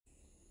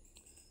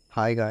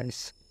Hi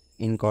guys,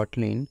 in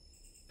Kotlin,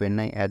 when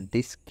I add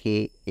this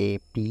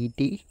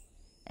kapt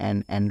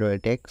and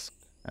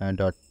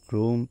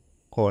androidx.room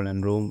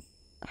 :room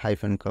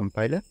hyphen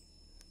compiler,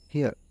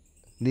 here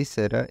this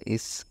error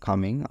is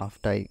coming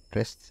after I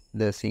press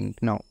the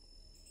sync now.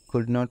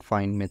 Could not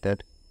find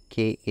method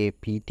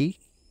kapt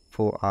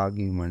for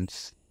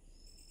arguments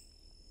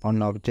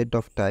on object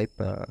of type.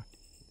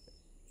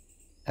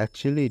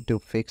 Actually, to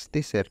fix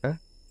this error,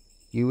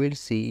 you will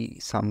see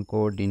some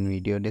code in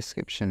video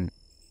description.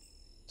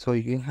 So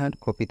you have to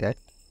copy that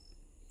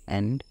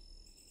and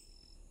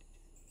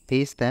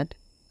paste that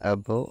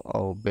above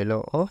or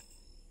below of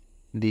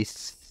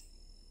this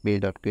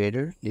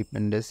build.gradle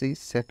dependency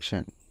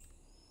section.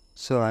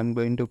 So I'm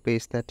going to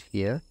paste that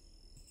here.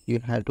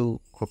 You have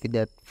to copy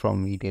that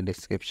from video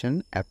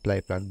description,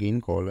 apply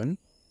plugin :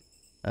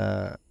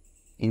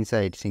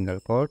 inside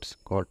single quotes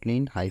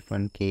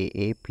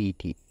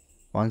kotlin-kapt.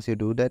 Once you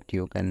do that,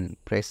 you can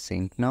press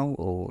sync now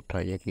or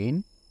try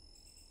again,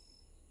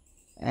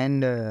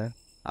 and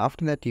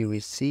after that you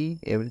will see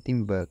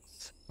everything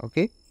works.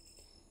 Okay,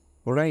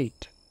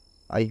 alright,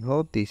 I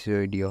hope this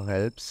video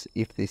helps.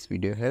 If this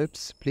video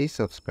helps, please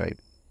subscribe.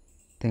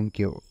 Thank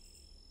you.